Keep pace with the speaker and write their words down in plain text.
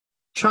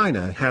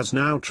China has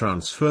now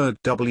transferred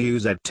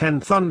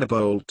WZ-10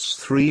 Thunderbolts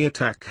 3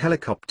 attack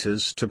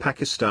helicopters to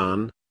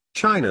Pakistan,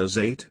 China's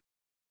aid.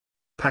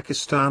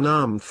 Pakistan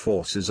armed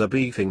forces are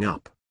beefing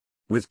up.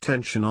 With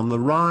tension on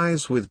the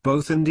rise with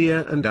both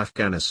India and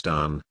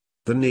Afghanistan,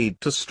 the need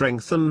to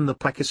strengthen the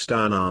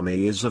Pakistan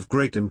army is of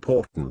great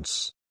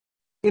importance.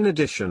 In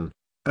addition,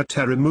 a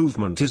terror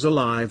movement is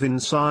alive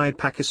inside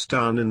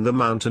Pakistan in the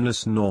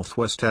mountainous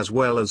northwest, as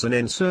well as an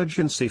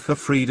insurgency for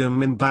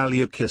freedom in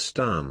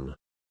Baluchistan.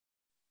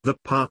 The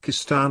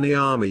Pakistani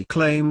army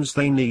claims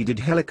they needed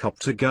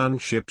helicopter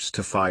gunships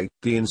to fight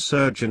the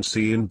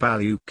insurgency in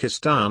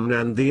Baluchistan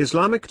and the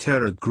Islamic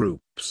terror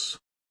groups.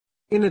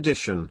 In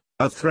addition,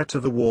 a threat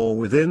of a war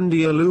with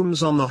India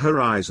looms on the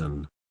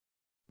horizon.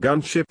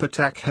 Gunship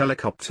attack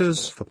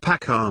helicopters for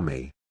Pak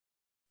Army.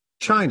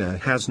 China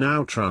has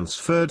now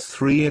transferred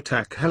 3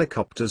 attack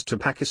helicopters to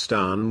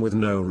Pakistan with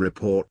no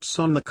reports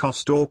on the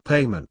cost or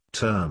payment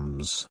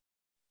terms.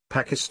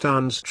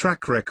 Pakistan's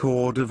track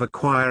record of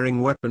acquiring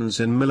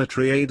weapons in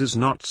military aid is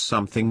not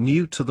something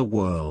new to the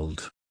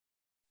world.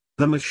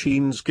 The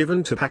machines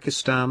given to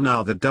Pakistan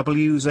are the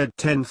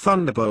WZ-10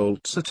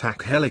 Thunderbolts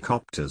attack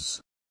helicopters.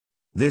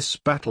 This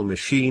battle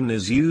machine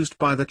is used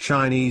by the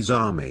Chinese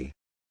army.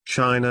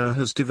 China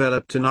has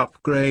developed an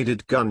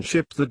upgraded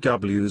gunship, the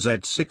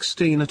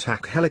WZ-16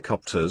 attack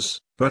helicopters,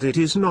 but it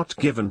is not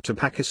given to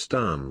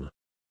Pakistan.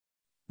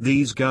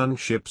 These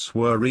gunships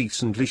were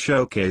recently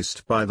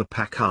showcased by the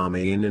Pak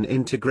Army in an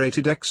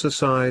integrated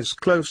exercise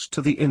close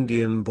to the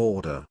Indian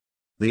border.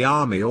 The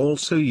Army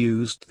also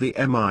used the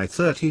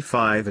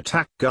Mi-35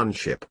 attack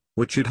gunship,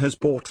 which it has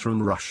bought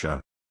from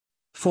Russia.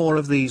 4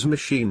 of these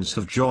machines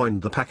have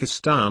joined the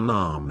Pakistan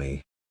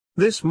Army.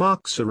 This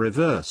marks a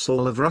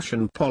reversal of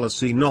Russian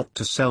policy not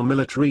to sell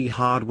military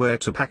hardware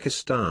to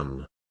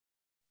Pakistan.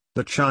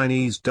 The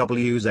Chinese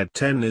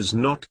WZ-10 is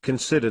not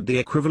considered the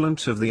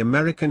equivalent of the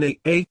American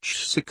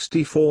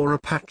AH-64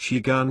 Apache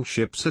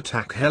gunships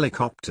attack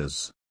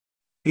helicopters.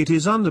 It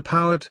is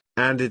underpowered,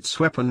 and its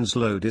weapons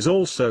load is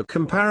also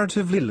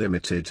comparatively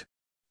limited.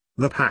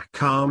 The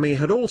Pak Army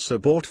had also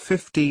bought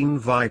 15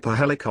 Viper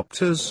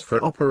helicopters for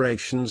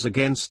operations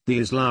against the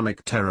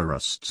Islamic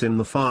terrorists in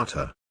the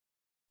Fatah.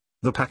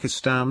 The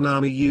Pakistan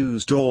Army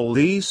used all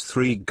these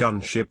 3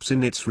 gunships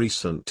in its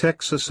recent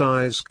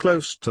exercise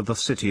close to the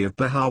city of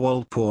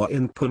Bahawalpur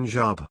in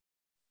Punjab.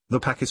 The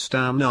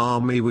Pakistan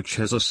Army, which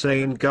has a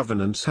say in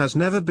governance, has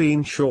never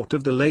been short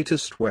of the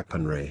latest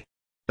weaponry.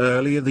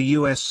 Earlier the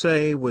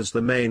USA was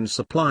the main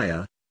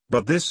supplier,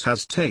 but this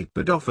has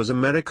tapered off as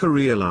America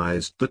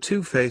realized the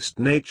two-faced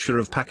nature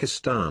of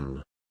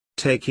Pakistan,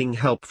 taking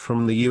help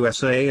from the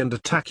USA and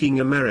attacking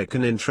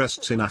American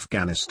interests in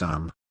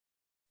Afghanistan.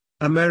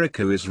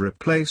 America is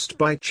replaced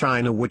by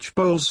China, which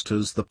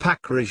bolsters the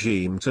Pak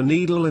regime to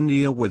needle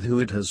India, with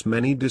who it has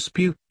many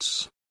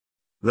disputes.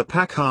 The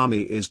Pak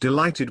Army is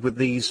delighted with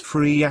these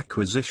free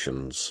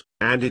acquisitions,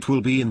 and it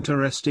will be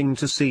interesting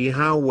to see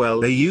how well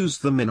they use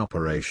them in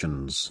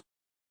operations.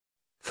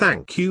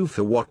 Thank you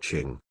for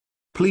watching.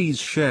 Please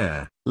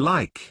share,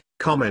 like,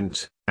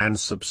 comment, and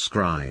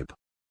subscribe.